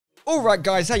Alright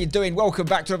guys, how you doing? Welcome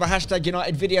back to another Hashtag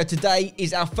United video. Today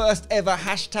is our first ever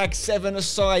Hashtag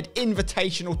 7-a-side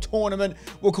invitational tournament.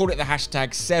 We'll call it the Hashtag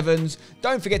 7s.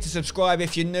 Don't forget to subscribe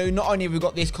if you're new. Not only have we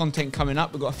got this content coming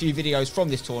up, we've got a few videos from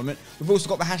this tournament. We've also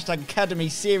got the Hashtag Academy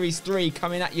Series 3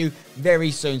 coming at you very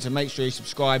soon, so make sure you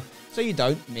subscribe so you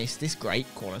don't miss this great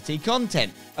quality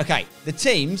content. Okay, the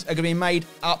teams are going to be made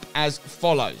up as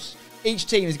follows. Each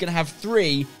team is going to have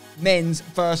 3 men's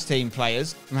first team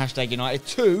players from Hashtag United,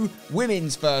 2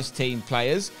 women's first team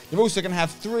players. They're also going to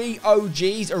have 3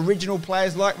 OGs, original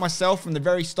players like myself from the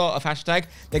very start of Hashtag.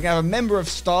 They're going to have a member of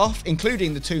staff,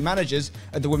 including the 2 managers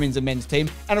of the women's and men's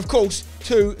team. And of course,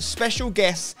 2 special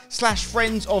guests /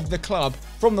 friends of the club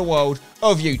from the world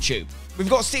of YouTube. We've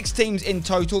got 6 teams in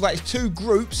total. That is 2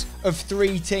 groups of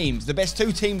 3 teams. The best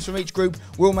 2 teams from each group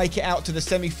will make it out to the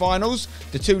semi-finals.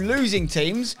 The 2 losing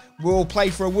teams will play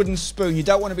for a wooden spoon. You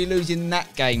don't want to be losing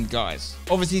that game, guys.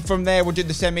 Obviously, from there, we'll do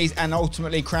the semis and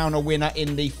ultimately crown a winner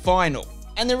in the final.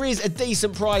 And there is a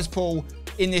decent prize pool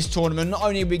in this tournament. Not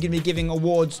only are we going to be giving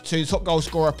awards to top goal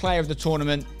scorer, player of the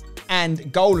tournament,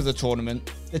 and goal of the tournament,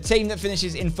 the team that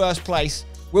finishes in first place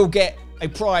will get a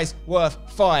prize worth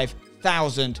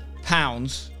 £5,000.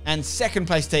 And second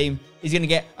place team is going to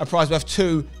get a prize worth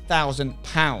 £2,000.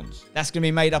 That's going to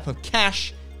be made up of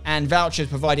cash and vouchers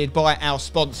provided by our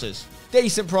sponsors.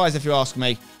 Decent prize if you ask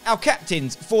me. Our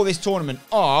captains for this tournament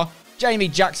are Jamie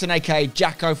Jackson, aka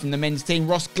Jacko from the men's team,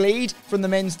 Ross Gleed from the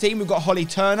men's team. We've got Holly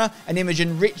Turner and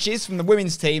Imogen Riches from the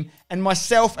women's team, and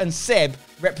myself and Seb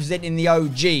representing the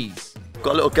OGs.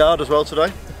 Got a little guard as well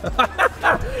today.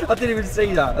 I didn't even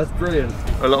see that. That's brilliant.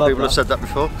 A lot of people have said that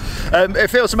before. It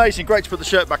feels amazing. Great to put the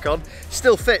shirt back on.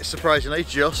 Still fits, surprisingly,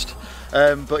 just.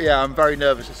 But yeah, I'm very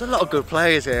nervous. There's a lot of good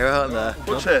players here, aren't there?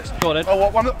 What's this? Go on then. Oh,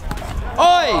 what one? Oi!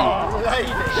 Oh,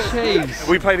 Jeez.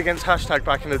 We played against Hashtag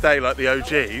back in the day, like the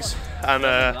OGs, and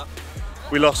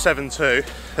we lost 7-2.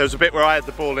 There was a bit where I had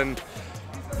the ball in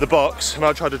the box and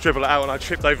I tried to dribble it out and I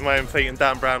tripped over my own feet and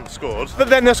Dan Brown scored. But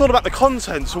then it's all about the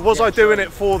content, so was I doing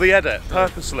it for the edit,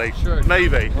 purposely? Sure.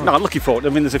 Maybe. No, I'm looking forward. I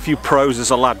mean, there's a few pros. There's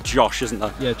a lad, Josh, isn't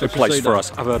there? Yeah, who plays for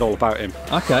us. I've heard all about him.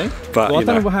 Okay. But well, I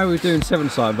don't know how we're doing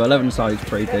 7-side, but 11-side is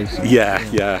pretty decent.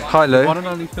 Yeah. Hi Lou. One and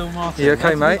only Phil Martin. You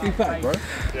okay, mate? Be back, bro.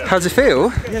 How's it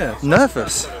feel? Yeah.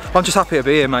 Nervous. I'm just happy to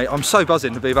be here, mate. I'm so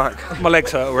buzzing to be back. My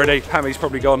legs hurt already. Hammy's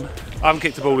probably gone. I haven't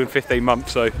kicked the ball in 15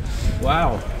 months, so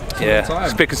Wow. yeah,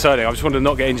 it's a bit concerning. I just wanted to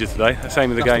not get injured today. Same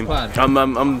with the game.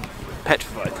 I'm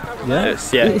petrified. Yeah?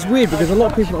 Yes, yeah. It's weird because a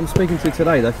lot of people I'm speaking to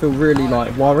today, they feel really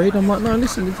like worried. I'm like, no,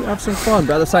 listen, have some fun.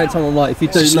 But at the same time, I'm like, if you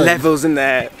do There's levels in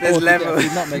there. There's levels.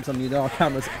 Nutmegs on you, there are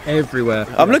cameras everywhere.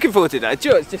 I'm looking forward to that. Do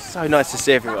you know, it's just so nice to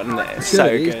see everyone, isn't it? It's so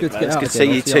good, man. It's good to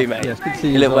see you too, mate. Yeah, it's good to see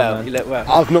you. You look well. You look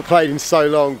well. I've not played in so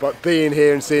long, but being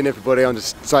here and seeing everybody, I'm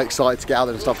just so excited to get out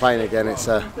there and start playing again. It's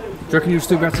Do you reckon you'll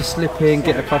still be able to slip in,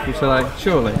 get a couple today?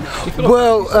 Surely.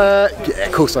 well, yeah,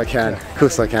 of course I can. Of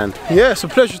course I can. Yeah, it's a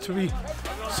pleasure to be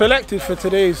selected for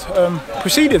today's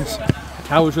proceedings.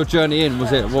 How was your journey in?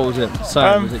 What was it?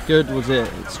 Sam, was it good? Was it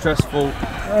stressful?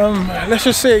 Let's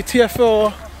just say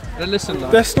TFL. Listen,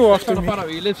 They're still after me. Find out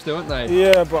where you live still, aren't they?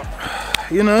 Yeah, but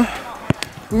you know,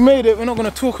 we made it. We're not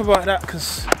going to talk about that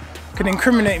because it can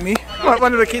incriminate me.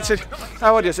 One of the kids said,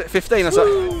 how old are you? 15. I was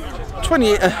like,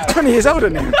 20 years older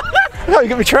than you. No, you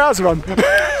got my trousers on.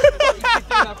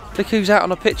 Look who's out on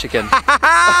the pitch again.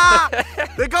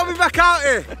 They got me back out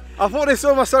here. I thought they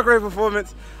saw my soccer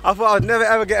performance. I thought I'd never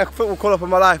ever get a football call up in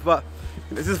my life, but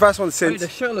this is the first one since. The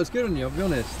shirt looks good on you, I'll be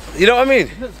honest. You know what I mean?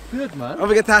 It looks good, man. I'm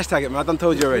gonna get to hashtag it, man. I done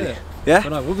told you already. Yeah? But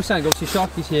no, what we're saying, obviously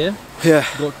Sharky's here. Yeah.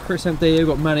 We've got ChrisMD, we've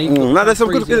got Manny. No, there's some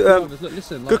good, look,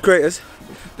 listen, good creators.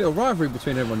 Bit of rivalry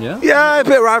between everyone, yeah? Yeah, a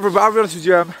bit of rivalry, but I'll be honest with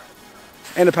you,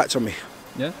 ain't a patch on me.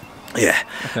 Yeah? Yeah.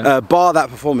 Okay. Bar that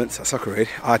performance at Soccer Raid,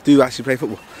 I do actually play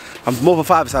football. I'm more of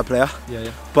a 5-a-side player.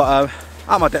 Yeah. But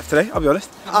at my depth today, I'll be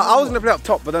honest. I was going to play up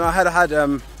top, but then I had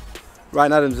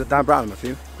Ryan Adams and Dan Brown on my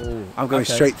team. Ooh, I'm going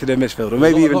straight to the midfield, or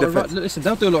maybe even defence. Listen,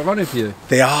 they'll do a lot of running for you.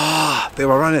 They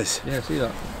were runners. Yeah, see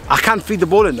that. I can feed the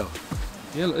ball in though.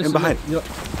 Yeah, look, in behind. Look,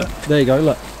 there you go,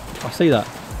 look. I see that.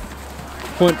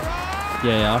 Point.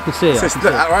 Yeah, I can see it.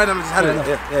 Ryan Adams had it.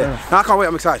 Yeah. No, I can't wait,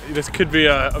 I'm excited. This could be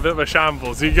a bit of a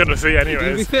shambles. You're gonna see anyways.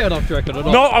 You'll be fit enough, do you reckon, or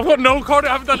not? No, I've got no cardio.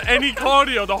 I haven't done any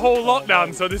cardio the whole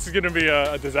lockdown, so this is gonna be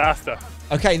a disaster.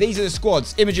 Okay, these are the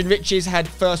squads. Imogen Riches had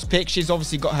first pick. She's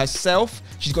obviously got herself.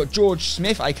 She's got George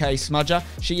Smith, aka Smudger.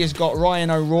 She has got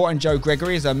Ryan O'Rourke and Joe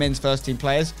Gregory as her men's first team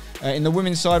players. In the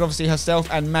women's side, obviously herself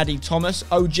and Maddie Thomas.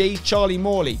 OG, Charlie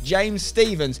Morley, James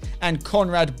Stevens and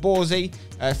Conrad Borsey.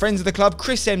 Friends of the club,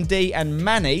 ChrisMD and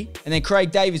Manny. And then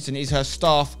Craig Davidson is her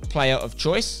staff player of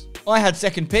choice. I had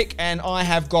second pick, and I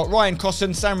have got Ryan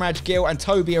Cosson, Samraj Gill, and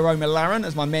Toby Aroma-Laran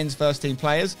as my men's first team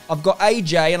players. I've got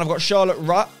AJ and I've got Charlotte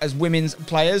Rutt as women's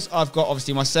players. I've got,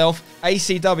 obviously, myself,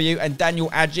 ACW, and Daniel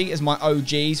Adji as my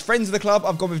OGs. Friends of the club,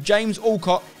 I've gone with James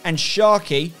Alcott and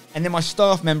Sharky, and then my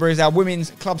staff member is our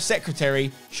women's club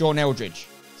secretary, Sean Eldridge.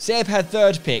 Seb had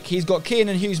third pick. He's got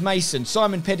Kiernan Hughes-Mason,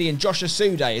 Simon Peddy, and Josh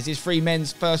Asude as his three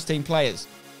men's first team players.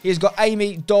 He's got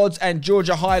Amy Dodds and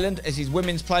Georgia Highland as his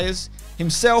women's players.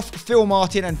 Himself, Phil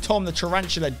Martin, and Tom the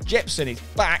Tarantula Jepson is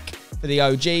back for the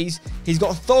OGs. He's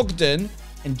got Thogden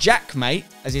and Jackmate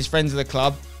as his friends of the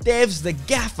club. Devs the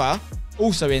Gaffer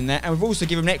also in there. And we've also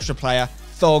given him an extra player,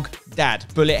 Thog Dad.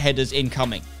 Bullet headers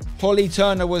incoming. Holly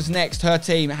Turner was next. Her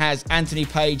team has Anthony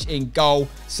Page in goal,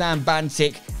 Sam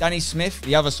Bantic, Danny Smith,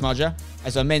 the other smudger,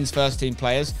 as her men's first team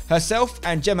players. Herself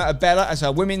and Gemma Abella as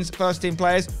her women's first team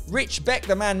players. Rich Beck,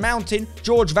 the Man Mountain,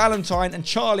 George Valentine, and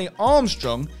Charlie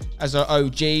Armstrong as her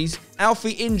OGs.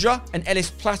 Alfie Indra and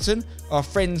Ellis Platten are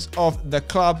friends of the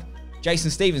club. Jason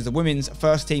Stevens, the women's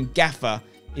first team gaffer,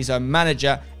 is her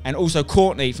manager. And also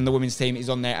Courtney from the women's team is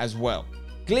on there as well.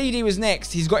 Gleedy was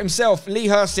next. He's got himself, Lee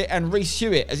Hersett and Reese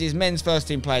Hewitt as his men's first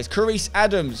team players. Carice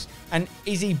Adams and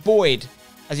Izzy Boyd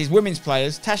as his women's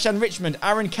players. Tashan Richmond,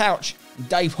 Aaron Couch, and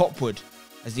Dave Hopwood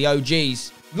as the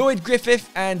OGs. Lloyd Griffith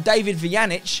and David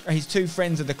Vianich are his two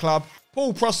friends of the club.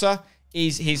 Paul Prosser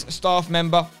is his staff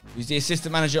member, who's the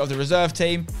assistant manager of the reserve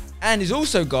team, and he's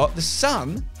also got the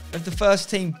son of the first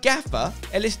team gaffer,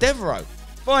 Ellis Devereaux.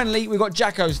 Finally, we've got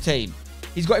Jacko's team.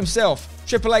 He's got himself,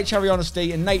 Triple H Harry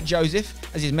Honesty and Nate Joseph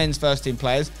as his men's first team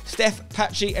players. Steph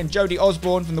Patchy and Jodie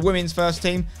Osborne from the women's first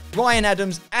team. Ryan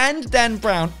Adams and Dan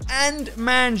Brown and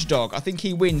Manjdog. I think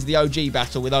he wins the OG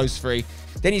battle with those three.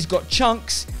 Then he's got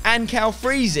Chunkz and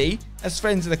Calfreezy as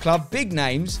friends of the club. Big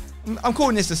names. I'm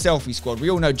calling this a selfie squad. We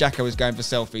all know Jacko is going for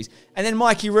selfies. And then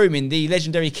Mikey Roomin, the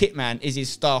legendary Kitman, is his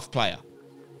staff player.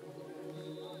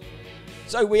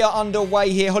 So we are underway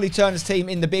here. Holly Turner's team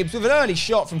in the bibs with an early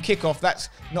shot from kickoff. That's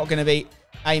not going to be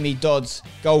Amy Dodds,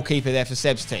 goalkeeper there for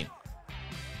Seb's team.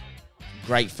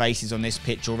 Great faces on this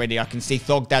pitch already. I can see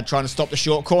Thogdad trying to stop the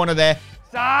short corner there.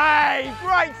 Save!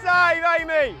 Great save,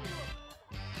 Amy!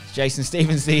 Jason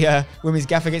Stevens, the women's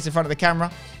gaffer, gets in front of the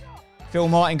camera. Phil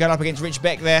Martin going up against Rich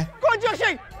Beck there. Go on,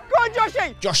 Joshy! Go on,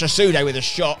 Joshy! Josh Asude with a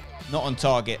shot. Not on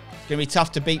target. It's going to be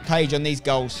tough to beat Page on these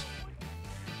goals.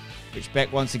 Rich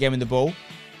Beck once again with the ball.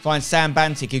 Finds Sam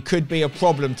Bantic, who could be a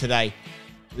problem today.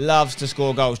 Loves to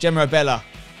score goals. Gemma Abella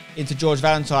into George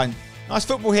Valentine. Nice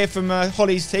football here from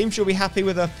Holly's team. She'll be happy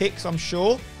with her picks, I'm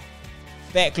sure.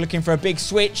 Beck looking for a big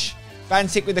switch.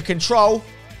 Bantic with the control.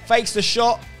 Fakes the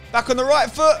shot. Back on the right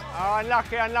foot. Oh,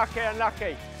 unlucky, unlucky,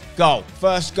 unlucky. Goal.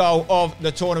 First goal of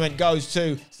the tournament goes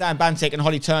to Sam Bantic and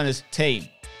Holly Turner's team.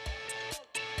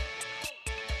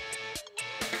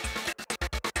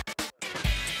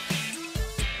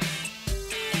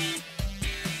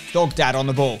 Dog Dad on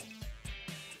the ball.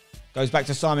 Goes back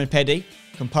to Simon Peddy.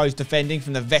 Composed defending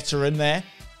from the veteran there.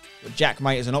 But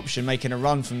Jackmate is an option, making a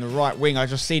run from the right wing. I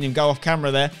just seen him go off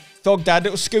camera there. Dog Dad,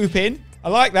 little scoop in. I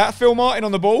like that. Phil Martin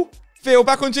on the ball. Phil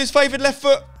back onto his favoured left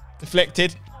foot.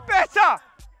 Deflected. Better!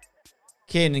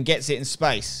 Kiernan gets it in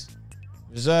space.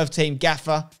 Reserve team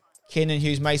gaffer. Kiernan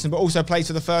Hughes-Mason, but also plays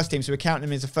for the first team, so we're counting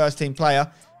him as a first team player.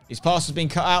 His pass has been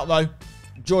cut out though.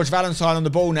 George Valentine on the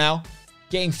ball now.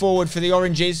 Getting forward for the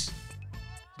Oranges.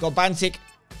 Got Bantic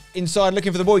inside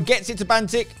looking for the ball. He gets it to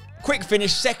Bantic. Quick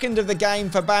finish, second of the game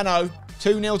for Bano.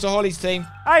 2-0 to Holly's team.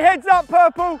 Hey, heads up,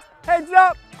 Purple. Heads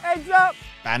up, heads up.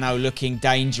 Bano looking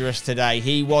dangerous today.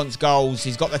 He wants goals.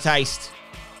 He's got the taste.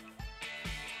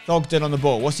 Thogden on the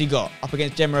ball. What's he got? Up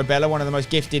against Gemma Abella, one of the most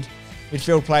gifted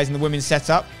midfield players in the women's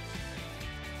setup.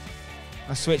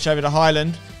 A switch over to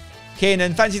Highland.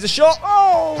 Kiernan fancies a shot.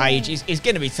 Oh! Page is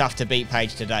going to be tough to beat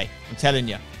Page today. I'm telling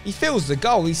you. He fills the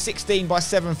goal. These 16 by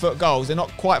 7 foot goals. They're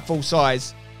not quite full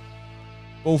size.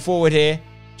 Ball forward here.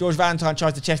 George Valentine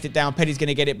tries to chest it down. Peddy's going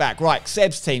to get it back. Right,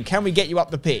 Seb's team. Can we get you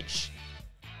up the pitch?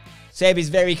 Seb is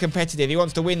very competitive. He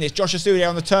wants to win this. Josh Asude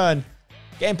on the turn.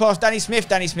 Getting past Danny Smith.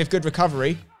 Danny Smith, good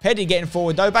recovery. Peddy getting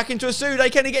forward though. Back into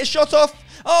Asude. Can he get a shot off?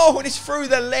 Oh, and it's through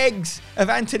the legs of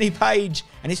Anthony Page.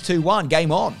 And it's 2-1.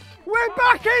 Game on. We're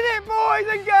back in it, boys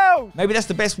and girls. Maybe that's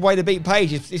the best way to beat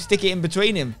Page. Is stick it in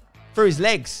between him. Through his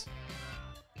legs.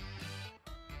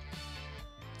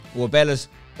 Bella's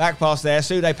back pass there.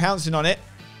 Asude pouncing on it.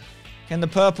 Can the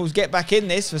Purples get back in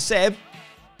this for Seb?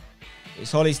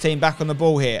 It's Holly's team back on the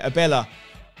ball here. Abella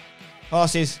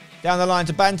passes down the line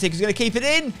to Bantic. He's going to keep it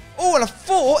in. Oh, and I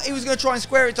thought he was going to try and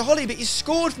square it to Holly, but he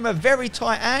scored from a very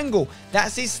tight angle.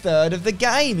 That's his third of the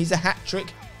game. He's a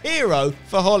hat-trick hero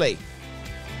for Holly.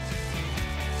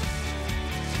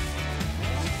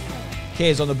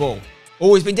 Keir's on the ball.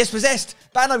 Oh, he's been dispossessed.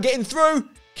 Bano getting through.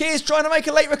 Keir's trying to make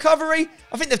a late recovery.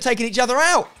 I think they've taken each other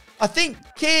out. I think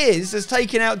Keir's has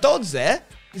taken out Dodds there,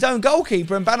 his own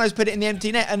goalkeeper, and Bano's put it in the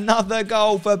empty net. Another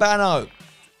goal for Bano.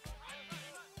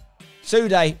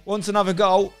 Sude wants another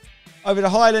goal. Over to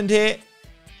Highland here.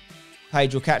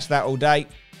 Page will catch that all day.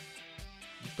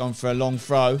 He's gone for a long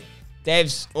throw.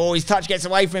 Devs, oh, his touch gets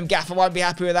away from him. Gaffer won't be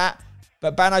happy with that.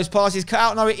 But Bano's pass is cut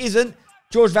out. No, it isn't.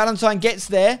 George Valentine gets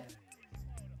there.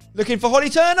 Looking for Holly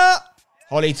Turner.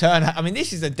 Holly Turner. I mean,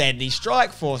 this is a deadly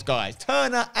strike force, guys.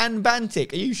 Turner and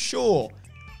Bantic. Are you sure?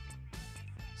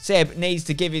 Seb needs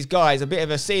to give his guys a bit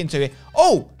of a see into it.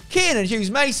 Oh, Kiernan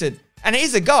Hughes Mason. And it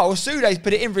is a goal. Sude's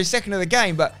put it in for his second of the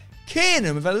game. But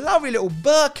Kiernan with a lovely little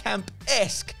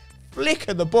Burkamp-esque flick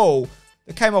of the ball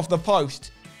that came off the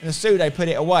post. And Sude put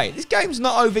it away. This game's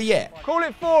not over yet. Call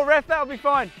it 4, ref. That'll be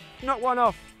fine. Knock one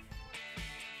off.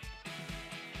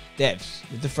 Devs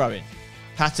with the throw-in.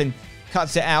 Patton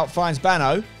cuts it out, finds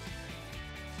Bano.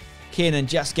 Kiernan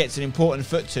just gets an important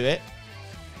foot to it.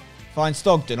 Finds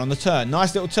Thogden on the turn.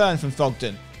 Nice little turn from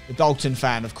Thogden. The Dalton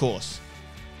fan, of course.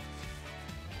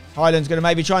 Highland's going to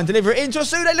maybe try and deliver it into a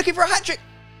Sude looking for a hat-trick.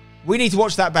 We need to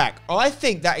watch that back. I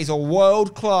think that is a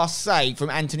world-class save from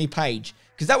Anthony Page,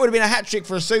 because that would have been a hat-trick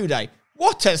for a Sude.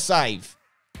 What a save.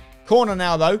 Corner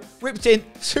now, though. Whipped in.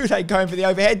 Sude going for the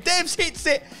overhead. Devs hits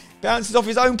it. Bounces off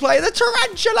his own play. The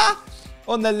tarantula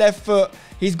on the left foot.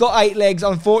 He's got 8 legs.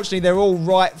 Unfortunately, they're all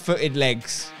right-footed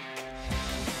legs.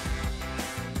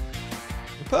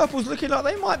 The Purples looking like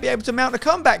they might be able to mount a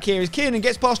comeback here as Kiernan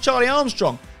gets past Charlie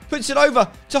Armstrong. Puts it over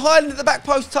to Highland at the back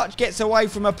post. Touch gets away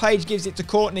from a Page. Gives it to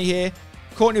Courtney here.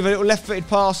 Courtney with a little left-footed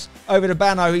pass over to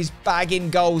Bano. He's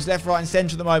bagging goals left, right and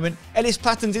centre at the moment. Ellis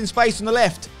Patton's in space on the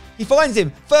left. He finds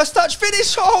him. First touch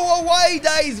finish. Oh, away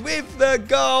days with the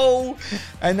goal.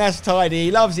 And that's tidy.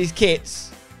 He loves his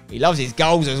kits. He loves his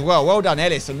goals as well. Well done,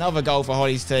 Ellis. Another goal for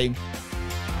Holly's team.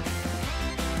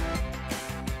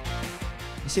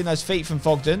 You seen those feet from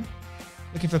Fogden.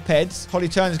 Looking for Peds. Holly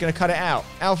Turner's going to cut it out.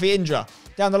 Alfie Indra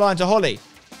down the line to Holly.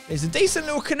 There's a decent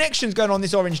little connections going on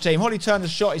this orange team. Holly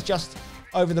Turner's shot is just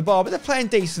over the bar, but they're playing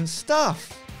decent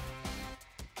stuff.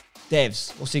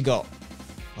 Devs, what's he got?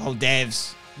 Oh,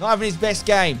 Devs. Not having his best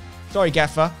game. Sorry,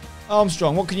 Gaffer.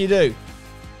 Armstrong, what can you do?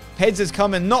 Peds has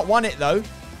come and not won it, though.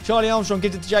 Charlie Armstrong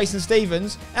gives it to Jason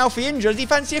Stevens. Alfie Indra, does he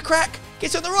fancy a crack?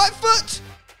 Gets on the right foot.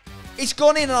 It's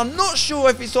gone in, and I'm not sure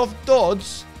if it's off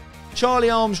Dodds, Charlie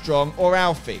Armstrong, or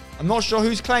Alfie. I'm not sure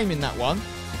who's claiming that one.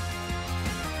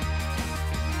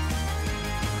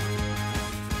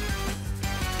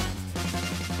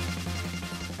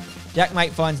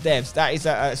 Jackmate finds Devs. That is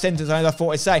a sentence I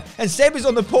thought I'd say. And Seb is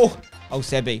on the ball. Oh,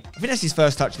 Sebby. I think that's his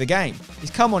first touch of the game. He's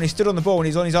come on, he stood on the ball, and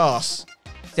he's on his arse.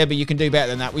 Sebby, you can do better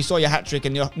than that. We saw your hat-trick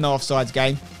in the no offsides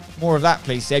game. More of that,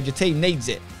 please, Seb. Your team needs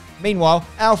it. Meanwhile,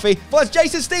 Alfie finds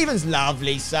Jason Stevens.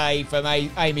 Lovely save from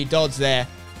Amy Dodds there.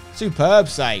 Superb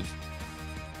save.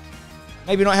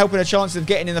 Maybe not helping her chances of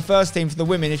getting in the first team for the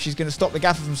women if she's going to stop the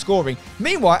Gaffer from scoring.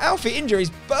 Meanwhile, Alfie Indra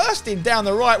is bursting down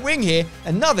the right wing here.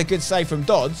 Another good save from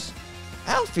Dodds.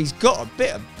 Alfie's got a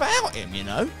bit about him, you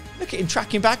know. Look at him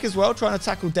tracking back as well, trying to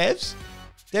tackle Devs.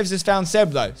 Devs has found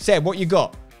Seb, though. Seb, what you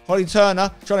got? Holly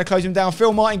Turner trying to close him down.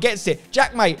 Phil Martin gets it.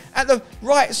 Jackmate at the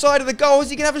right side of the goal.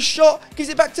 Is he going to have a shot? Gives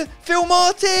it back to Phil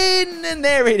Martin. And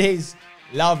there it is.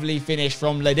 Lovely finish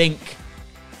from Ledink.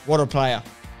 What a player.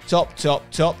 Top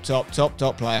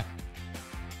player.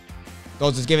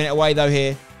 Dodds is giving it away, though,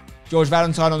 here. George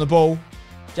Valentine on the ball.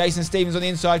 Jason Stevens on the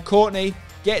inside. Courtney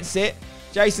gets it.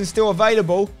 Jason's still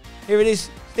available. Here it is.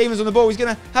 Stevens on the ball. He's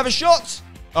going to have a shot.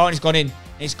 Oh, and it's gone in.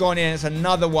 It's gone in. It's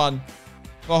another one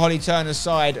for Holly Turner's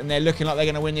side. And they're looking like they're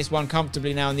going to win this one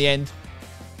comfortably now in the end.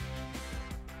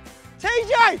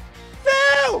 TJ!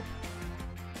 Phil!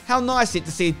 How nice it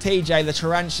to see TJ, the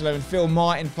Tarantula, and Phil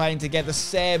Martin playing together.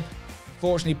 Seb.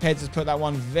 Fortunately, Peds has put that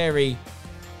one very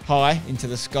high into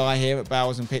the sky here at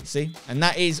Bowers and Pitsy. And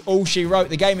that is all she wrote.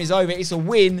 The game is over. It's a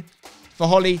win for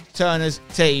Holly Turner's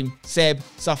team. Seb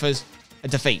suffers a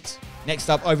defeat. Next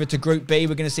up, over to Group B,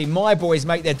 we're going to see my boys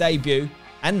make their debut,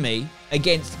 and me,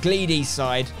 against Gleedy's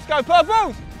side. Let's go,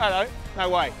 Purples! Hello. No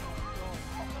way.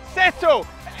 Settle!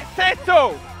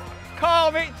 Settle!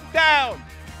 Calm it down!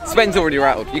 Sven's already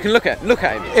rattled. You can look at him.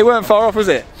 It weren't far off, was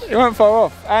it? It weren't far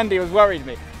off. Andy was worried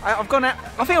me. I've gone out,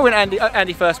 I think I went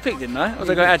Andy first pick, didn't I? Or was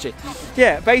I going Angie?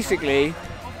 Yeah, basically,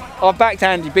 I backed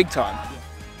Andy big time.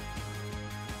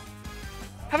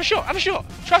 Have a shot,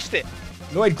 trust it.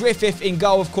 Lloyd Griffith in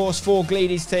goal, of course, for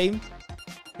Gleedy's team.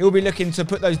 He'll be looking to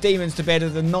put those demons to bed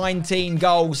of the 19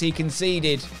 goals he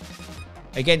conceded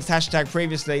against hashtag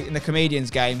previously in the comedians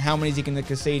game. How many is he going to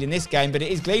concede in this game? But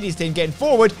it is Gleedy's team getting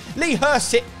forward. Lee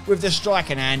Hurst with the strike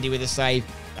and Andy with a save.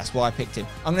 That's why I picked him.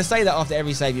 I'm going to say that after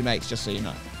every save he makes, just so you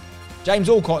know. James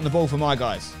Alcott on the ball for my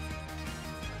guys.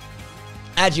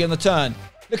 Adji on the turn.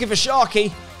 Looking for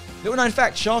Sharky. Little known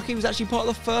fact, Sharky was actually part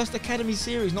of the first Academy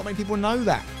series. Not many people know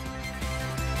that.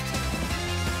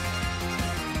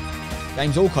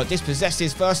 James Alcott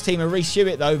dispossesses first teamer Reece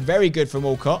Hewitt though. Very good from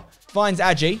Alcott. Finds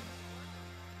Adji.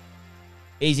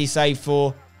 Easy save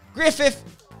for Griffith.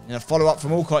 And a follow-up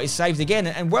from Alcott is saved again.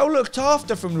 And well looked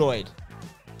after from Lloyd.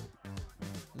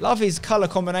 Love his colour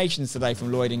combinations today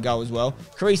from Lloyd in goal as well.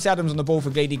 Carice Adams on the ball for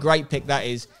Gleedy. Great pick that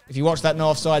is. If you watched that no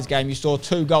offsides game, you saw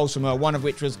 2 goals from her, one of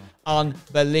which was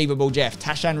unbelievable, Jeff.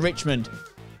 Tashan Richmond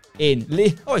in.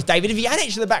 Oh, it's David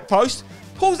Vianic to the back post.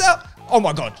 Pulls out. Oh,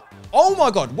 my God. Oh, my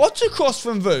God. What a cross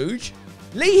from Vuj.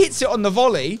 Lee hits it on the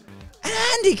volley. And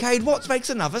Andy Cade Watts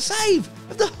makes another save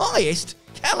of the highest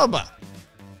calibre.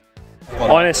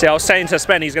 Honestly, I was saying to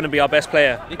Spen he's going to be our best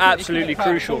player. Absolutely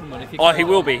crucial. Oh, he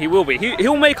will be. He will be.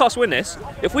 He'll make us win this.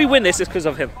 If we win this, it's because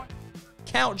of him.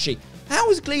 Couchy. How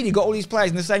has Gleedy got all these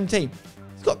players in the same team?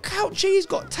 He's got Couchy, he's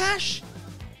got Tash.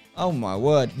 Oh my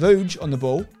word. Vuj on the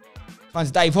ball. Finds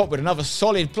Dave Hopwood, another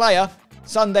solid player.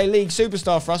 Sunday League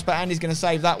superstar for us, but Andy's going to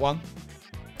save that one.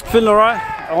 Feeling alright.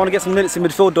 I want to get some minutes in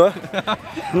midfield though.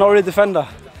 I'm not really a defender.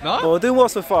 No? But we're doing well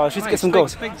so far. I should get some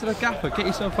goals. Speak to the gaffer, get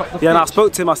yourself up the pitch. Yeah, and I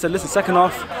spoke to him. I said, listen, second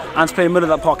half, and to play in the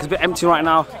middle of that park. It's a bit empty right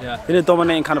now. Yeah. You're a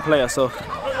dominating kind of player, so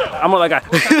I'm not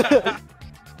that guy.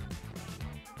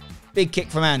 Big kick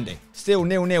from Andy. Still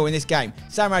 0-0 in this game.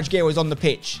 Samraj Gill is on the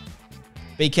pitch.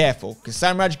 Be careful, because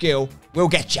Samraj Gill will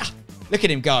get ya. Look at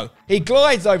him go. He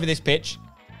glides over this pitch.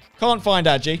 Can't find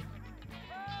Adji.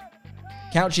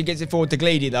 Couchy gets it forward to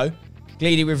Gleedy, though.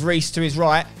 Gleedy with Reece to his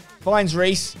right. Finds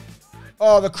Reece.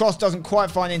 Oh, the cross doesn't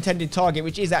quite find the intended target,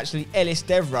 which is actually Ellis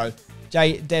Devro.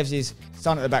 Jay Devs'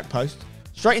 son at the back post.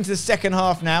 Straight into the second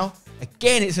half now.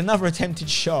 Again, it's another attempted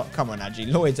shot. Come on,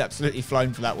 Adji. Lloyd's absolutely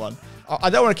flown for that one. I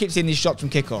don't want to keep seeing these shots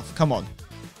from kickoff. Come on.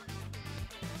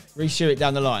 Reece Hewitt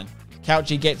down the line.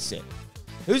 Couchy gets it.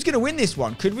 Who's going to win this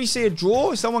one? Could we see a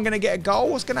draw? Is someone going to get a goal?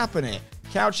 What's going to happen here?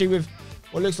 Couchy with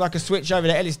what looks like a switch over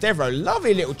to Ellis Devro.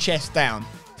 Lovely little chest down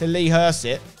to Lee Hurst.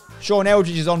 Sean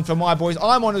Eldridge is on for my boys.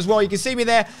 I'm on as well. You can see me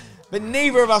there. But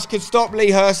neither of us could stop Lee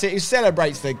Hurst, who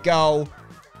celebrates the goal.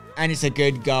 And it's a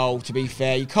good goal, to be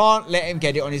fair. You can't let him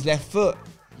get it on his left foot.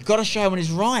 You've got to show him on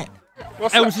his right.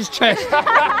 What's Ells' chest. Hey,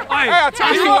 I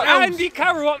tell you what, Andy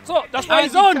Carroll up top. That's what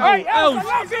he's on. Hey, Els,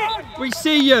 we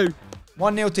see you.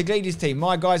 1-0 to Gleedy's team.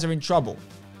 My guys are in trouble.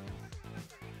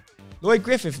 Lloyd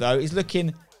Griffith, though, is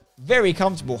looking very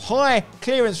comfortable. High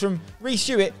clearance from Reece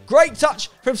Hewitt. Great touch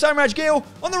from Samraj Gill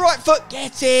on the right foot.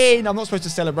 Get in. I'm not supposed to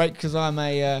celebrate because I'm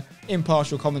a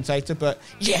impartial commentator, but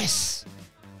yes.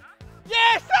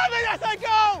 Yes, that's a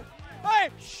goal. Hey.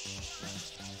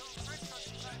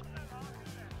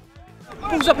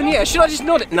 Ball's up in the air. Should I just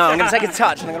nod it? No, I'm going to take a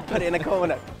touch and I'm going to put it in the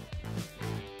corner.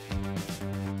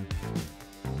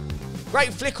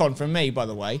 Great flick on from me, by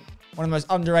the way. One of the most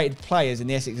underrated players in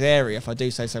the Essex area, if I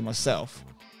do say so myself.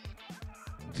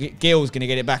 Gill's going to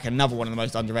get it back. Another one of the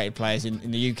most underrated players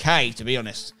in the UK, to be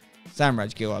honest.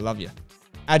 Samraj Gill, I love you.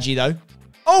 Adji, though.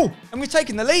 Oh, and we've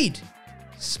taken the lead.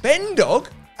 Spendog,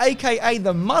 a.k.a.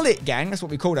 the Mullet Gang. That's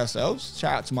what we called ourselves.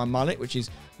 Shout out to my mullet, which is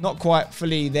not quite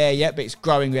fully there yet, but it's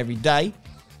growing every day.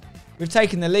 We've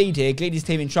taken the lead here. Gleedy's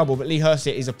team in trouble, but Lee Hurst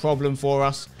is a problem for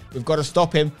us. We've got to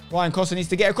stop him. Ryan Costa needs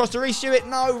to get across to Reece Hewitt.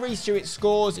 No, Reece Hewitt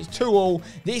scores. It's 2-2.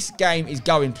 This game is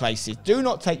going places. Do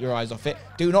not take your eyes off it.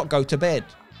 Do not go to bed.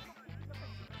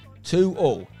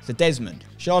 2-2. So Desmond.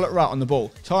 Charlotte Rutt on the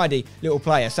ball. Tidy little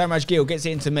player. Samraj Gill gets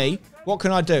it into me. What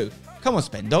can I do? Come on,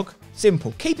 Spendog.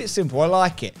 Simple. Keep it simple. I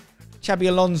like it. Chabi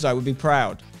Alonso would be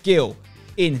proud. Gill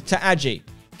in to Adji.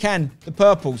 Can the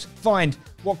Purples find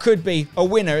what could be a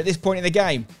winner at this point in the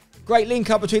game? Great link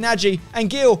up between Adji and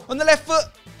Gill on the left foot.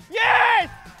 Yes!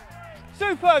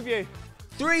 Superb you.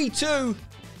 3-2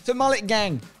 to Mullet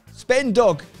Gang.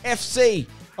 Spendog FC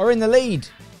are in the lead.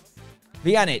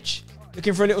 Vianic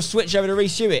looking for a little switch over to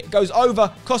Reece Hewitt. Goes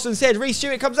over Coston's head. Reece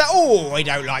Hewitt comes out. Oh, I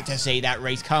don't like to see that,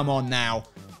 Reece. Come on now.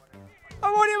 I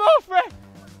want him off, ref.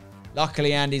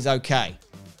 Luckily, Andy's okay.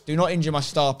 Do not injure my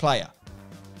star player.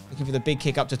 Looking for the big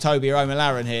kick up to Toby or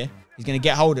O'Malaren here. He's going to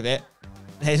get hold of it.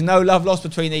 There's no love lost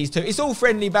between these two. It's all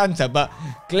friendly banter, but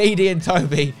Gleedy and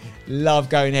Toby love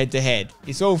going head-to-head.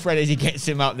 It's all friendly as he gets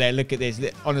him up there. Look at this.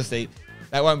 Honestly,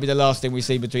 that won't be the last thing we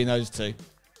see between those two.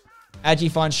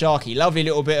 Adji finds Sharky. Lovely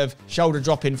little bit of shoulder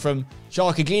dropping from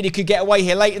Sharky. Gleedy could get away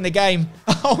here late in the game.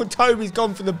 Oh, Toby's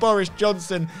gone for the Boris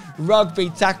Johnson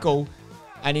rugby tackle.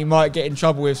 And he might get in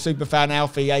trouble with Superfan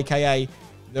Alfie, a.k.a.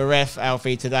 the ref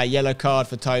Alfie today. Yellow card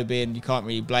for Toby, and you can't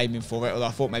really blame him for it, although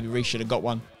I thought maybe Reece should have got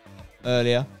one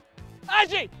earlier.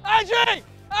 Angie! Angie!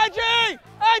 Angie!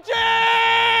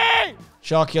 Angie!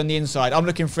 Sharky on the inside. I'm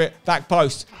looking for it. Back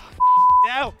post.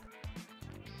 Now.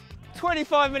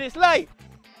 25 minutes late.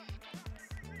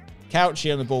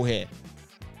 Couchy on the ball here.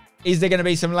 Is there going to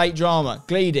be some late drama?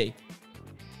 Gleedy.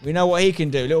 We know what he can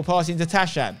do. Little pass into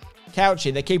Tashan.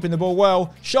 Couchy, they're keeping the ball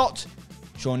well. Shot.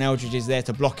 Sean Eldridge is there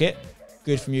to block it.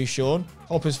 Good from you, Sean.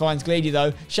 Hoppers finds Gleedy,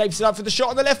 though. Shapes it up for the shot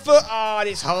on the left foot. Ah, and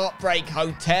it's Heartbreak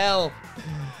Hotel.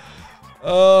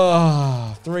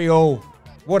 Oh, 3-all.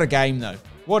 What a game, though.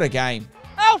 What a game.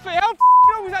 Alfie, how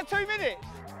long was that 2 minutes?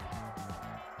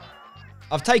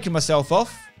 I've taken myself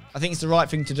off. I think it's the right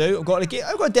thing to do. I've got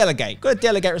to delegate. Got to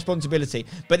delegate responsibility.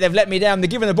 But they've let me down. They're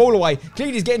giving the ball away.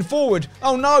 Gleedy's getting forward.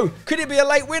 Oh, no. Could it be a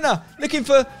late winner? Looking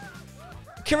for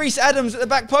Carice Adams at the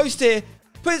back post here.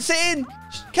 Puts it in.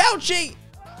 Couchy.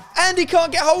 Andy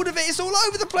can't get hold of it. It's all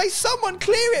over the place. Someone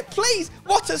clear it, please.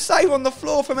 What a save on the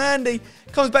floor from Andy.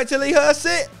 Comes back to Lee Hurst.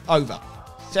 It. Over.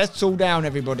 Settle down,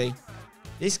 everybody.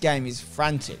 This game is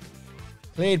frantic.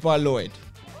 Cleared by Lloyd.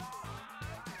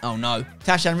 Oh, no.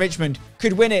 Tashan Richmond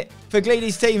could win it for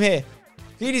Gleedy's team here.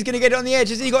 Gleedy's going to get it on the edge.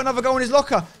 Has he got another goal in his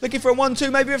locker? Looking for a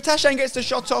 1-2. Maybe if Tashan gets the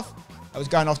shot off. That was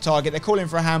going off target. They're calling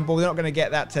for a handball. They're not going to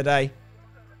get that today.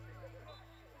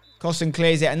 Cosson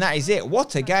clears it, and that is it.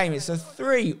 What a game. It's a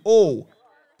 3-all.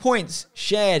 Points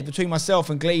shared between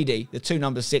myself and Gleedy, the two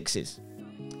number 6s.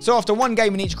 So after one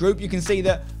game in each group, you can see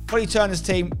that Holly Turner's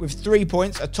team with 3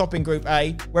 points are top in Group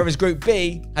A, whereas Group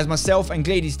B has myself and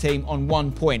Gleedy's team on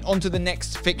 1 point. On to the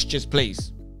next fixtures,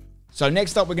 please. So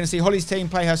next up, we're going to see Holly's team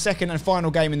play her second and final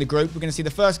game in the group. We're going to see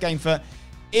the first game for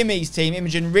Imi's team,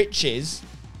 Imogen Riches,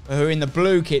 who are in the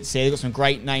blue kits here. They've got some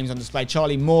great names on display.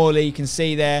 Charlie Morley, you can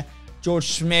see there.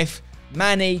 George Smith,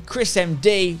 Manny,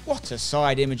 ChrisMD. What a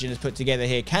side Imogen has put together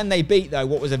here. Can they beat, though,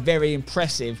 what was a very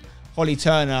impressive Holly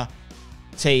Turner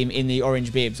team in the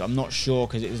orange bibs? I'm not sure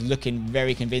because it was looking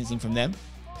very convincing from them.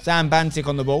 Sam Bantic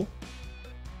on the ball.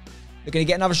 They're going to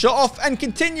get another shot off and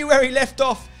continue where he left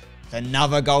off.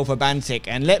 Another goal for Bantic.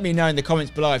 And let me know in the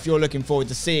comments below if you're looking forward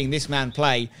to seeing this man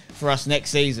play for us next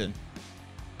season.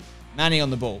 Manny on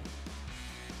the ball.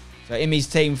 So Imi's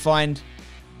team find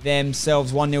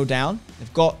themselves 1-0 down.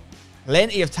 They've got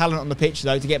plenty of talent on the pitch,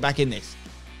 though, to get back in this.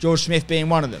 George Smith being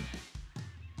one of them.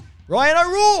 Ryan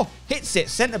O'Rourke hits it.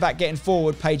 Centre-back getting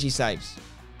forward. Pagey saves.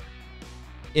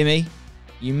 Imi,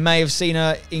 you may have seen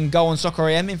her in goal on Soccer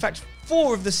AM. In fact,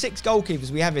 4 of the 6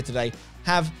 goalkeepers we have here today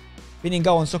have been in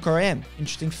goal on Soccer AM.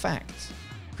 Interesting fact.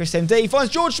 ChrisMD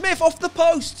finds George Smith off the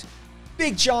post.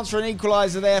 Big chance for an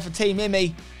equaliser there for Team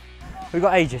Imi. We've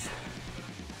got ages.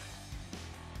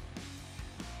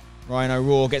 Ryan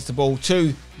O'Rourke gets the ball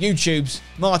to YouTube's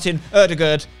Martin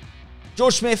Erdegard.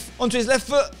 George Smith onto his left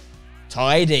foot.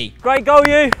 Tidy. Great goal,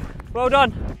 you. Well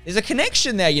done. There's a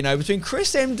connection there, you know, between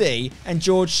ChrisMD and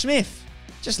George Smith.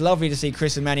 Just lovely to see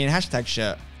Chris and Manny in a hashtag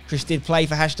shirt. Chris did play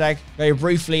for hashtag very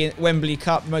briefly in Wembley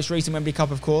Cup, the most recent Wembley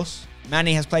Cup, of course.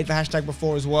 Manny has played for hashtag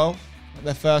before as well. Not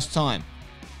their first time.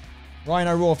 Ryan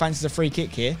O'Rourke fancies a free kick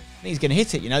here. He's going to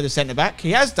hit it, you know, the centre-back.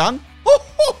 He has done.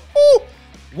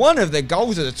 One of the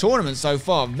goals of the tournament so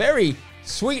far. Very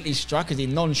sweetly struck as he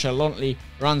nonchalantly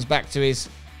runs back to his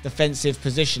defensive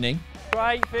positioning.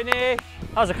 Great finish.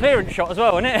 That was a clearance shot as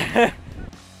well, wasn't it?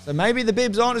 So maybe the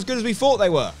bibs aren't as good as we thought they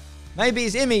were. Maybe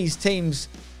it's Imi's team's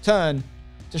turn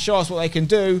to show us what they can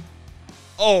do.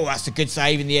 Oh, that's a good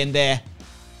save in the end there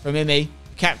from Imi,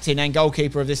 captain and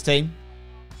goalkeeper of this team.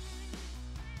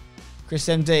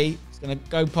 ChrisMD is going to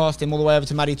go past him all the way over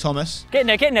to Maddie Thomas. Get in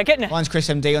there, get in there, get in there. Finds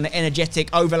ChrisMD on an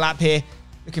energetic overlap here.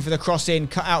 Looking for the cross in,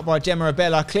 cut out by Gemma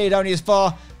Abella. Cleared only as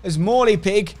far as Morley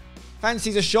Pig.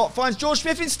 Fancies a shot, finds George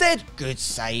Smith instead. Good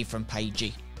save from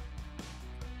Pagey.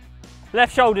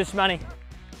 Left shoulders, Manny.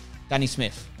 Danny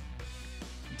Smith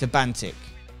to Bantic.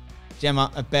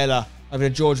 Gemma Abella over to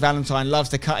George Valentine. Loves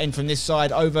to cut in from this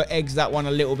side. Over eggs that one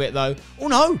a little bit though. Oh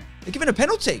no, they're giving a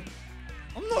penalty.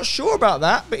 I'm not sure about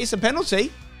that, but it's a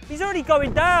penalty. He's already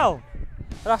going down.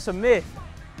 That's a myth.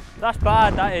 That's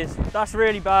bad, that is. That's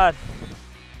really bad.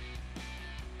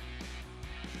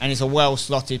 And it's a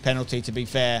well-slotted penalty, to be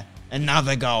fair.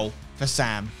 Another goal for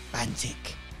Sam Bantic.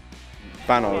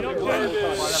 Bano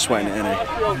sweating it,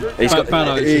 isn't he? He's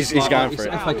going for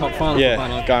it. FA Cup final.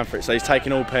 Yeah, going for it. So he's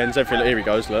taking all pens. Everything. Here he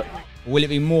goes, look. Will it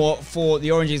be more for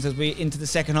the Oranges as we into the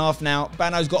second half now?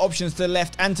 Bano's got options to the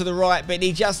left and to the right, but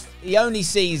he only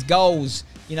sees goals.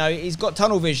 You know, he's got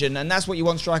tunnel vision, and that's what you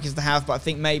want strikers to have, but I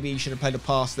think maybe he should have played a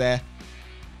pass there.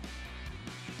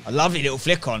 A lovely little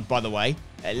flick on, by the way.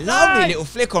 A lovely little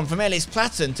flick on from Ellis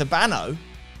Platten to Bano.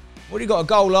 Already got a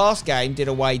goal last game, did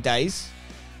away days.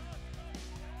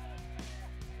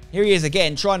 Here he is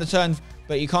again, trying to turn,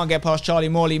 but you can't get past Charlie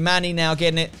Morley. Manny now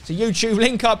getting it to YouTube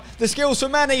link up. The skills for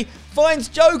Manny, finds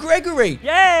Joe Gregory.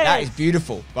 Yeah, that is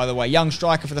beautiful, by the way. Young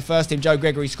striker for the first team, Joe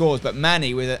Gregory scores, but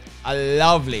Manny with a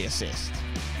lovely assist.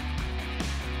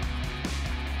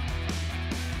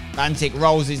 Bantic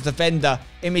rolls his defender.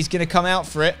 Imi's going to come out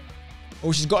for it.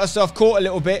 Oh, she's got herself caught a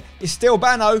little bit. It's still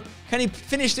Bano. Can he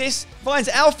finish this? Finds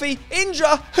Alfie.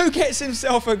 Indra, who gets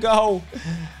himself a goal.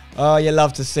 Oh, you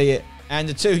love to see it. And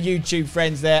the two YouTube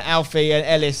friends there, Alfie and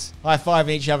Ellis, high-fiving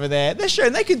each other there. They're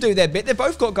showing they can do their bit. They've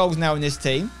both got goals now in this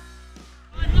team.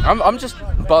 I'm just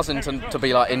buzzing to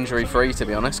be like injury-free, to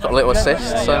be honest. Got a little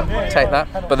assist, so take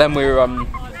that. But then we were...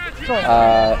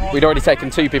 we'd already taken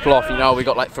 2 people off, you know, we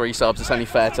got like 3 subs, it's only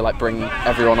fair to like bring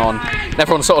everyone on. And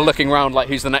everyone's sort of looking around like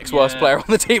who's the next worst player on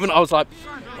the team, and I was like,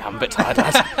 yeah, I'm a bit tired,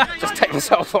 lads. Just take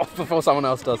myself off before someone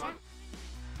else does.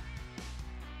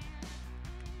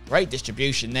 Great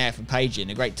distribution there from Pagey and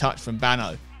a great touch from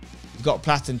Bano. He's got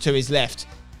Platten to his left,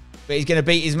 but he's going to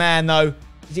beat his man though.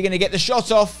 Is he going to get the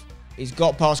shot off? He's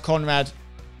got past Conrad,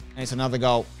 and it's another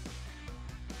goal.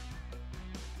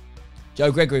 Joe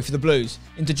Gregory for the Blues.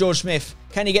 Into George Smith.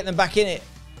 Can he get them back in it?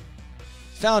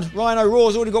 Found Ryan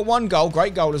O'Rourke's already got 1 goal.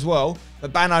 Great goal as well.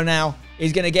 But Bano now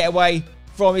is going to get away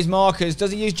from his markers.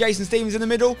 Does he use Jason Stevens in the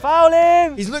middle? Foul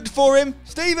him! He's looked for him.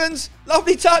 Stevens.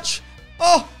 Lovely touch.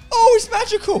 Oh, it's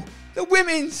magical. The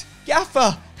women's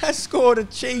gaffer has scored a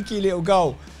cheeky little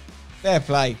goal. Fair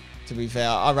play, to be fair.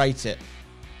 I rate it.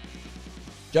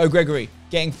 Joe Gregory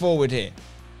getting forward here.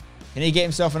 Can he get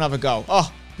himself another goal?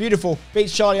 Oh, beautiful.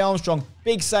 Beats Charlie Armstrong.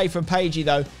 Big save from Pagey,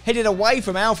 though. Headed away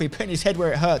from Alfie, putting his head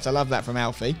where it hurts. I love that from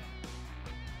Alfie.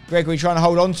 Gregory trying to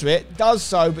hold on to it. Does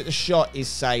so, but the shot is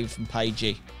saved from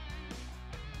Pagey.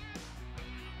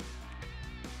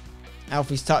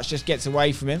 Alfie's touch just gets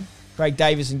away from him. Craig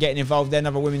Davison getting involved there.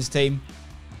 Another women's team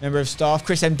member of staff.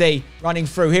 ChrisMD running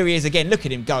through. Here he is again. Look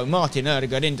at him go. Martin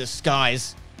Erdegaard in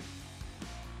disguise.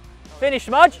 Finish,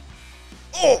 Smudge.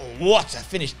 Oh, what a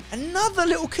finish. Another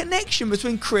little connection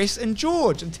between Chris and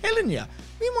George. I'm telling you,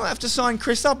 we might have to sign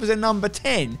Chris up as a number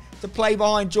 10 to play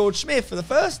behind George Smith for the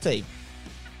first team.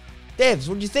 Devs,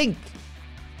 what do you think?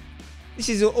 This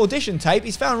is an audition tape.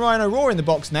 He's found Ryan O'Rourke in the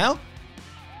box now.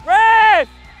 Ref!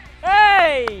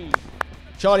 Hey!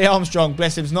 Charlie Armstrong,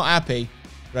 bless him, is not happy,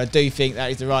 but I do think that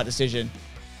is the right decision.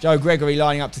 Joe Gregory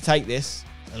lining up to take this.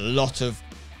 A lot of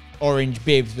orange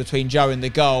bibs between Joe and the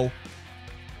goal.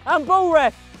 And ball,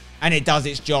 ref. And it does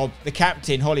its job. The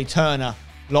captain, Holly Turner,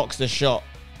 blocks the shot.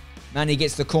 Manny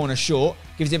gets the corner short,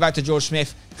 gives it back to George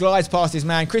Smith, glides past his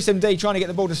man. ChrisMD trying to get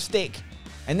the ball to stick.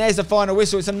 And there's the final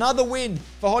whistle. It's another win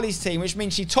for Holly's team, which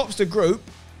means she tops the group.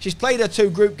 She's played her 2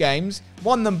 group games,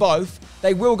 won them both.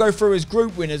 They will go through as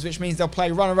group winners, which means they'll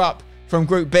play runner-up from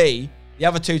Group B. The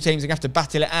other 2 teams are going to have to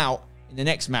battle it out in the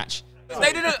next match.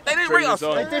 They didn't rate us.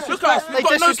 Look at us. They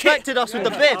disrespected us with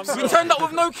the bibs. We turned up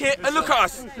with no kit, and look at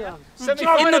us. In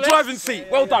the driving seat.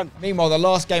 Well done. Meanwhile, the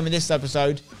last game of this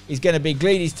episode is going to be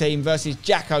Gleedy's team versus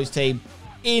Jacko's team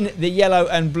in the yellow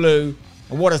and blue.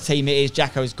 And what a team it is.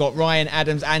 Jacko's got Ryan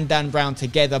Adams and Dan Brown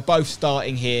together, both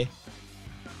starting here.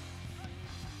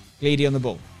 Gleedy on the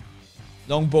ball.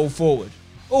 Long ball forward.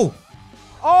 Oh!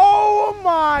 Oh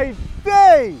my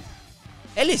days!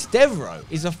 Ellis Devereaux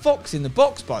is a fox in the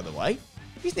box, by the way.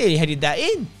 He's nearly headed that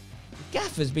in. The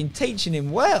gaffer's been teaching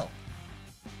him well.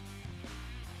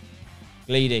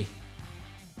 Gleedy.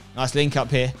 Nice link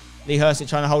up here. Lee Hurst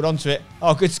trying to hold on to it.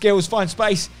 Oh, good skills, find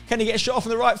space. Can he get a shot off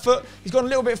on the right foot? He's gone a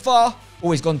little bit far.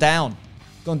 Oh, he's gone down.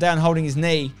 Gone down holding his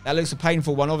knee. That looks a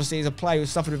painful one. Obviously, he's a player who's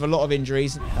suffered with a lot of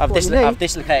injuries. I've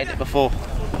dislocated it before.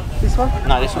 This one?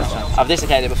 No, this one. I've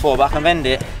dislocated it before, but I can bend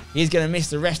it. He's going to miss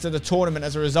the rest of the tournament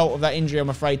as a result of that injury, I'm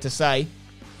afraid to say.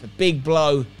 A big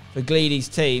blow for Gleedy's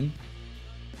team.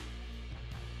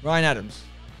 Ryan Adams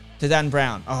to Dan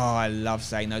Brown. Oh, I love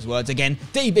saying those words again.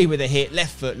 DB with a hit,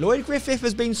 left foot. Lloyd Griffith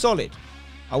has been solid.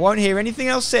 I won't hear anything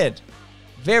else said.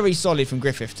 Very solid from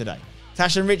Griffith today.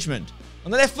 Tashan Richmond on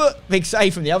the left foot. Big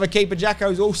save from the other keeper.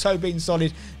 Jacko's also been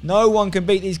solid. No one can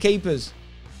beat these keepers.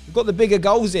 We've got the bigger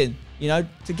goals in, you know,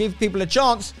 to give people a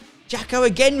chance. Jacko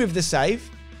again with the save.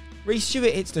 Reece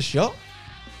Stewart hits the shot.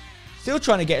 Still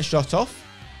trying to get a shot off.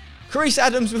 Carice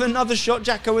Adams with another shot.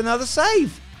 Jacko with another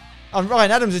save. And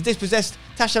Ryan Adams has dispossessed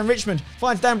Tashan Richmond.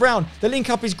 Finds Dan Brown. The link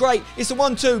up is great. It's a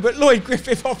 1-2, but Lloyd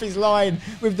Griffith off his line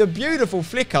with the beautiful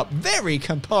flick up. Very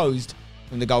composed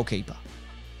from the goalkeeper.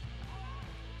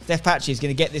 Steph Patchy is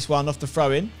going to get this one off the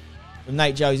throw-in from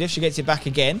Nate Joseph. She gets it back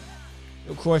again.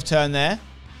 Little Cruyff turn there.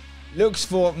 Looks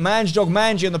for Manjdog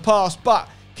Manji on the pass, but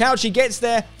Couchy gets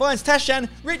there, finds Tashan.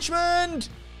 Richmond!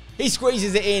 He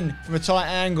squeezes it in from a tight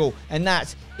angle, and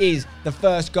that is the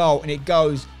first goal, and it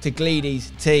goes to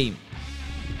Gleedy's team.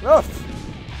 Rough.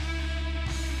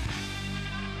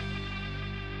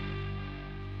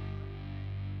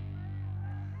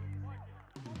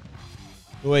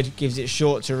 Lloyd gives it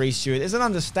short to Reece Stewart. There's an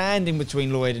understanding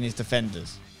between Lloyd and his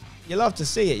defenders. You love to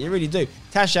see it, you really do.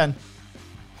 Tashan.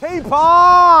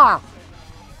 Keeper!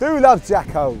 Do love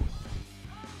Jacko.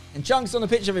 And Chunkz on the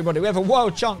pitch, everybody. We have a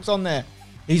wild Chunkz on there.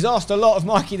 He's asked a lot of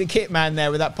Mikey the Kitman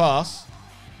there with that pass.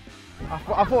 I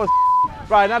thought it was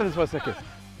Ryan Adams for a second.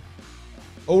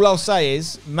 All I'll say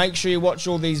is, make sure you watch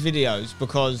all these videos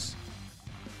because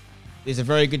there's a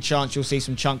very good chance you'll see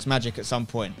some Chunkz magic at some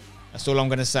point. That's all I'm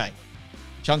going to say.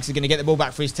 Chunkz is going to get the ball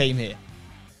back for his team here.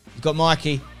 He's got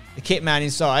Mikey, the Kitman,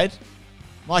 inside.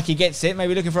 Mikey gets it,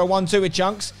 maybe looking for a 1-2 with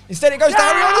Chunkz. Instead it goes to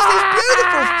Harry on. This is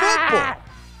beautiful football.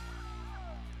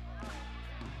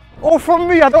 All from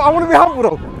me, I want to be humble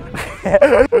though.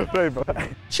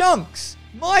 Chunkz,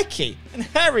 Mikey, and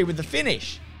Harry with the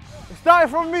finish. It started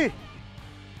from me.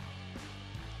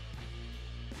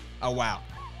 Oh, wow.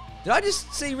 Did I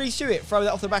just see Reece Stewart throw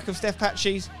that off the back of Steph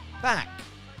Patchy's back?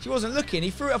 She wasn't looking.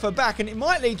 He threw it off her back, and it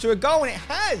might lead to a goal, and it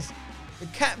has. The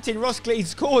captain, Ross Gleed,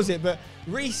 scores it, but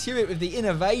Reece Stewart with the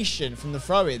innovation from the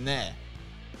throw-in there.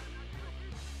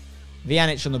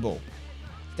 Vjanic on the ball.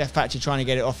 Steph Patchy trying to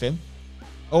get it off him.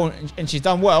 Oh, and she's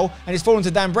done well, and it's fallen to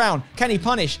Dan Brown. Can he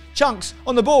punish? Chunkz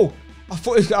on the ball. I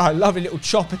thought it was a lovely little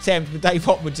chop attempt, but Dave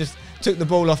Hopwood just took the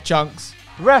ball off Chunkz.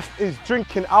 Ref is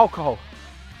drinking alcohol.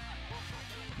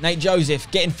 Nate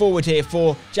Joseph getting forward here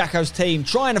for Jacko's team,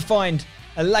 trying to find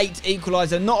a late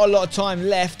equaliser. Not a lot of time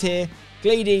left here.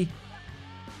 Gleedy,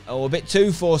 a bit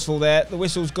too forceful there. The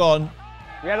whistle's gone.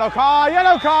 Yellow card,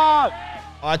 yellow card!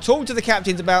 I talked to the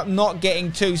captains about not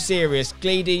getting too serious.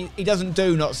 Gleedy, he doesn't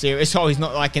do not serious. Oh, he's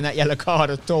not liking that yellow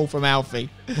card at all from Alfie.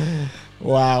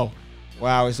 Wow.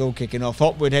 Wow, it's all kicking off.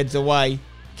 Hopwood heads away.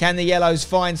 Can the Yellows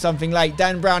find something late?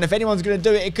 Dan Brown, if anyone's going to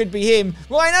do it, it could be him.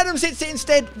 Ryan Adams hits it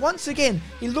instead. Once again,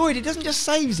 Lloyd, he doesn't just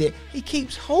saves it, he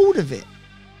keeps hold of it.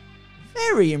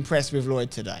 Very impressed with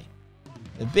Lloyd today.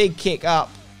 The big kick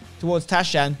up towards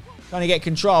Tashan, trying to get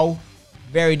control.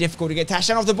 Very difficult to get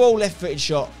Tashan off the ball. Left-footed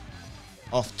shot.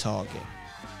 Off target.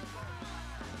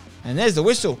 And there's the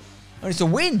whistle. And it's a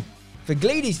win for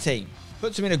Gleedy's team.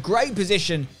 Puts them in a great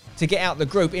position to get out the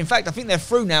group. In fact, I think they're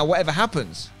through now, whatever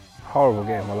happens. Horrible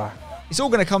game, my life. It's all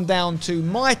going to come down to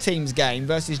my team's game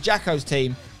versus Jacko's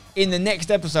team in the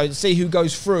next episode to see who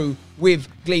goes through with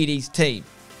Gleedy's team.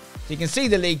 So you can see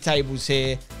the league tables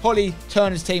here. Holly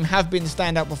Turner's team have been the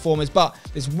standout performers, but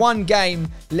there's one game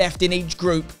left in each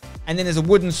group, and then there's a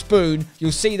wooden spoon.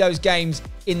 You'll see those games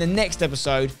in the next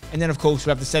episode, and then of course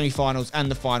we'll have the semi-finals and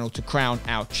the final to crown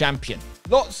our champion.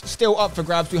 Lots still up for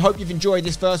grabs. We hope you've enjoyed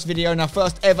this first video and our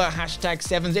first ever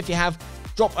 #7s. If you have,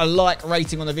 drop a like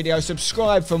rating on the video,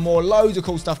 subscribe for more. Loads of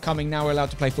cool stuff coming now we're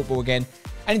allowed to play football again.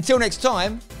 And until next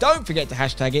time, don't forget to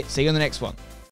hashtag it. See you on the next one.